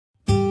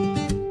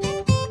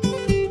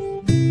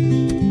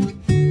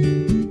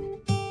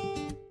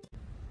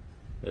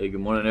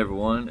Good morning,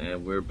 everyone,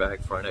 and we're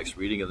back for our next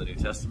reading of the New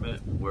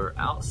Testament. We're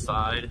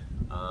outside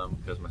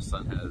because my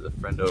son has a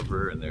friend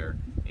over and they're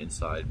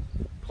inside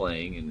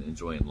playing and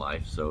enjoying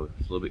life, so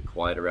it's a little bit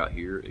quieter out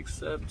here,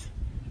 except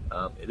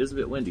it is a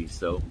bit windy,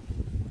 so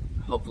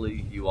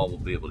hopefully you all will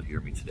be able to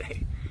hear me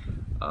today.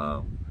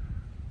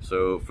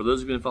 So for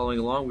those who've been following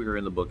along, we are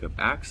in the book of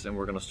Acts, and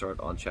we're going to start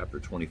on chapter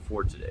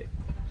 24 today.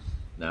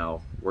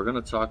 Now, we're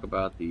going to talk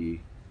about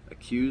the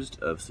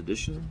accused of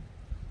sedition,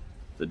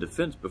 the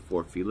defense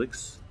before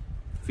Felix,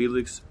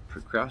 Felix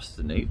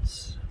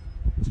procrastinates,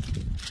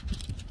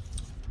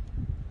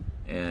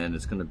 and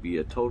it's going to be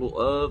a total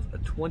of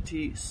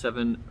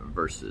 27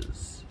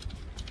 verses.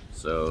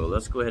 So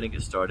let's go ahead and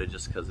get started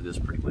just because it is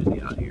pretty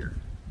windy out here.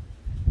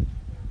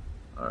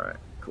 Alright,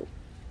 cool.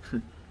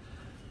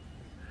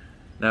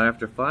 Now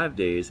after 5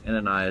 days,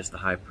 Ananias the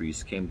high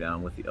priest came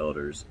down with the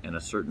elders and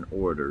a certain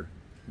orator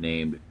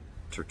named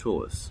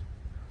Tertullus.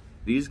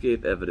 These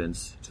gave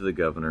evidence to the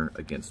governor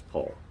against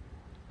Paul.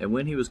 And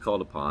when he was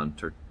called upon,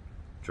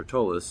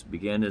 Tertullus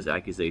began his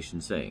accusation,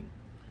 saying,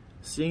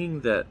 "Seeing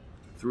that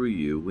through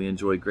you we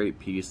enjoy great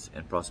peace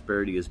and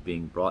prosperity is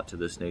being brought to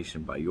this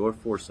nation by your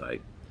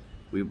foresight,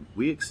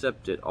 we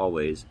accept it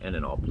always and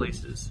in all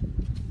places,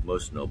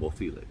 most noble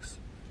Felix,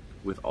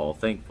 with all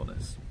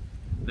thankfulness.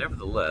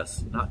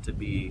 Nevertheless, not to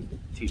be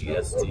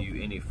tedious to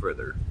you any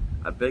further,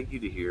 I beg you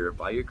to hear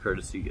by your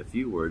courtesy a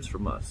few words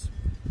from us.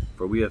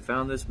 For we have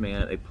found this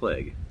man a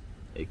plague,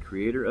 a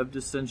creator of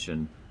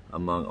dissension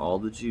among all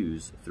the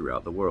Jews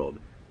throughout the world,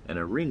 and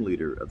a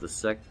ringleader of the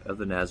sect of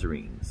the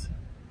Nazarenes."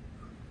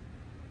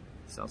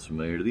 Sounds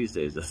familiar to these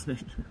days,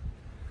 doesn't it?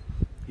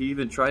 "He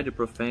even tried to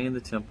profane the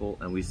temple,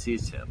 and we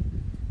seized him,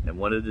 and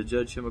wanted to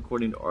judge him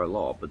according to our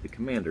law. But the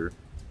commander,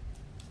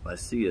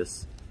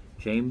 Lysias,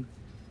 came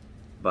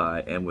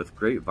by and with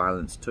great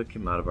violence took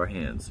him out of our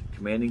hands,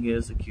 commanding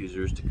his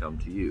accusers to come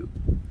to you.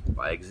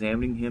 By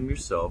examining him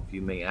yourself,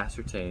 you may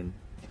ascertain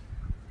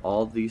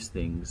all these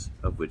things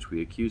of which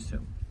we accused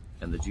him."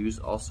 And the Jews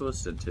also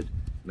assented,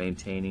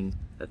 maintaining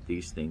that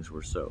these things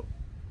were so.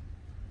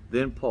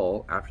 Then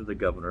Paul, after the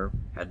governor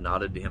had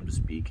nodded to him to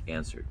speak,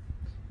 answered,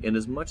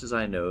 "Inasmuch as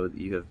I know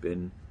that you have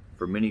been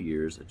for many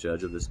years a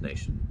judge of this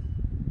nation,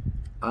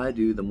 I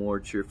do the more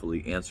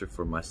cheerfully answer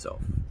for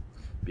myself,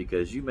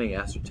 because you may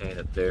ascertain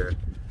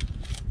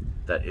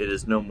that it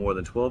is no more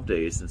than 12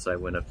 days since I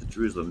went up to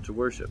Jerusalem to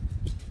worship.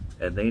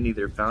 And they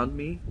neither found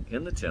me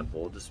in the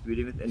temple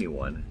disputing with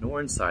anyone,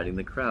 nor inciting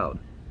the crowd,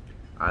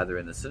 either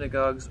in the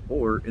synagogues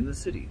or in the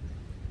city,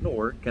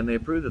 nor can they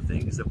prove the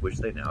things of which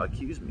they now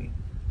accuse me.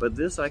 But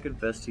this I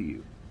confess to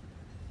you,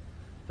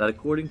 that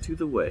according to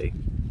the way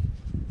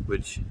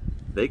which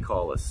they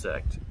call a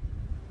sect,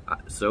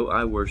 so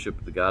I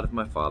worship the God of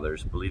my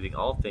fathers, believing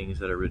all things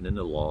that are written in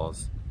the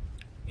laws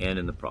and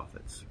in the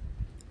prophets.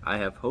 I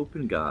have hope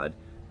in God,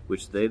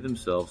 which they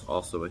themselves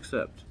also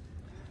accept,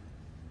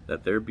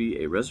 that there be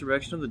a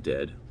resurrection of the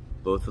dead,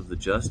 both of the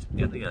just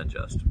and the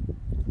unjust.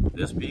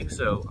 This being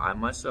so, I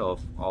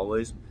myself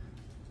always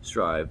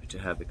strive to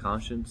have a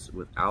conscience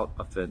without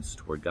offense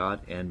toward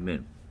God and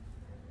men.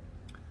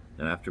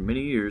 Now after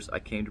many years I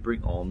came to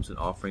bring alms and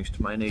offerings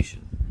to my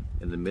nation.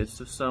 In the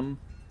midst of some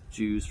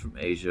Jews from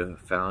Asia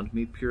found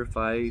me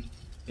purified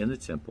in the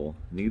temple,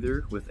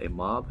 neither with a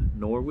mob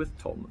nor with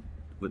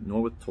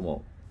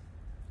tumult.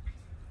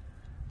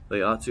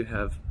 They ought to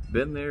have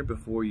been there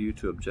before you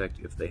to object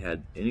if they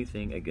had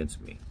anything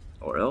against me.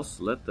 Or else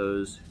let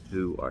those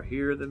who are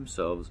here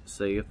themselves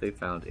say if they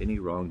found any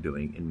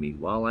wrongdoing in me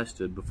while I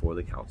stood before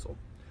the council,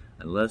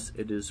 unless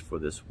it is for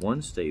this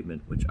one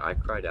statement which I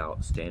cried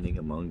out standing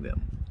among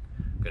them.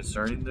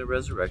 Concerning the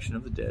resurrection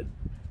of the dead,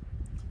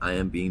 I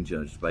am being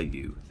judged by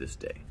you this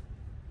day."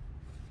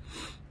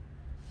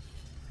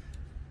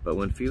 But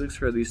when Felix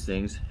heard these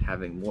things,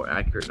 having more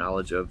accurate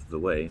knowledge of the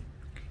way,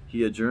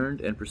 he adjourned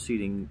the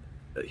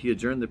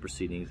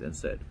proceedings and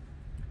said,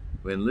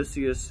 "When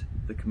Lysias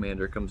the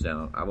commander comes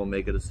down, I will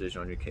make a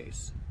decision on your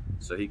case."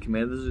 So he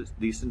commanded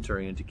the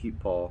centurion to keep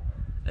Paul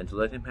and to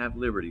let him have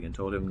liberty, and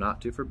told him not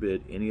to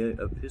forbid any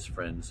of his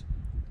friends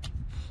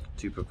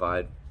to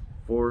provide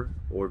for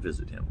or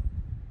visit him.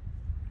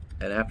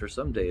 And after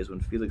some days, when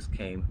Felix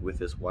came with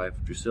his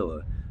wife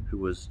Drusilla, who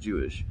was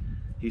Jewish,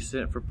 he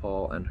sent for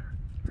Paul and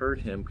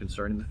heard him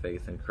concerning the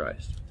faith in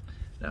Christ.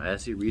 Now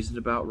as he reasoned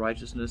about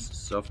righteousness,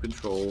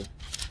 self-control,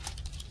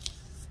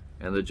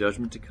 and the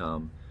judgment to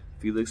come,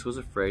 Felix was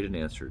afraid and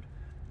answered,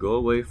 "Go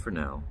away for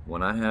now.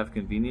 When I have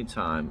convenient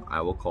time, I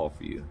will call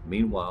for you."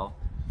 Meanwhile,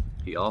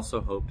 he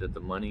also hoped that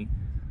the money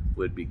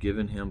would be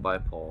given him by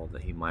Paul,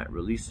 that he might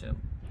release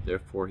him.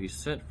 Therefore he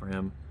sent for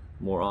him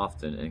more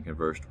often and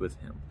conversed with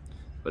him.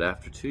 But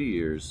after 2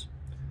 years,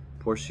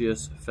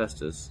 Porcius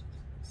Festus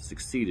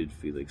succeeded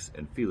Felix,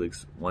 and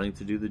Felix, wanting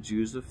to do the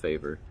Jews a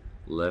favor,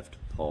 left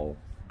Paul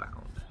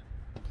bound.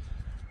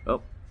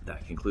 Well,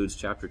 that concludes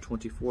chapter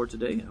 24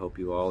 today. I hope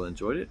you all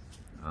enjoyed it.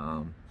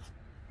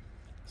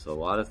 So a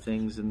lot of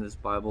things in this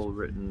Bible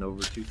written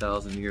over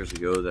 2,000 years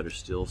ago that are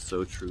still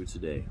so true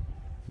today.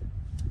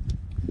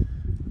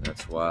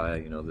 That's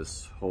why,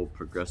 this whole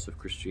progressive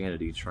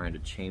Christianity trying to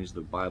change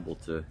the Bible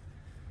to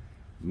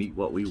meet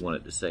what we want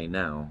it to say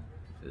now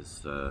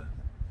is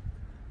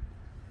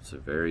it's a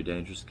very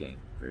dangerous game.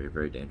 Very,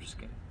 very dangerous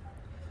game.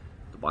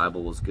 The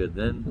Bible was good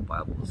then, the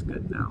Bible is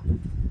good now.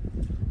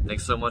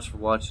 Thanks so much for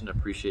watching. I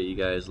appreciate you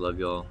guys. Love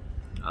y'all.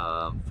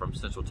 From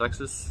Central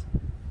Texas,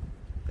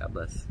 God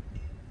bless.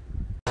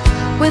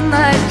 When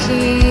life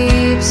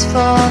keeps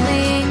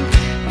falling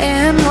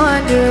and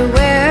wonder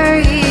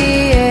where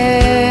he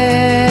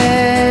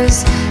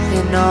is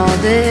in all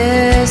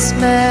this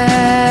mess,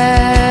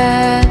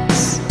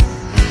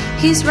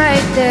 he's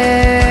right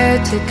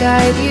there to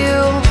guide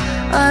you.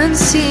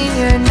 Unseen,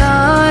 you're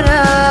not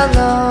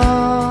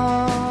alone.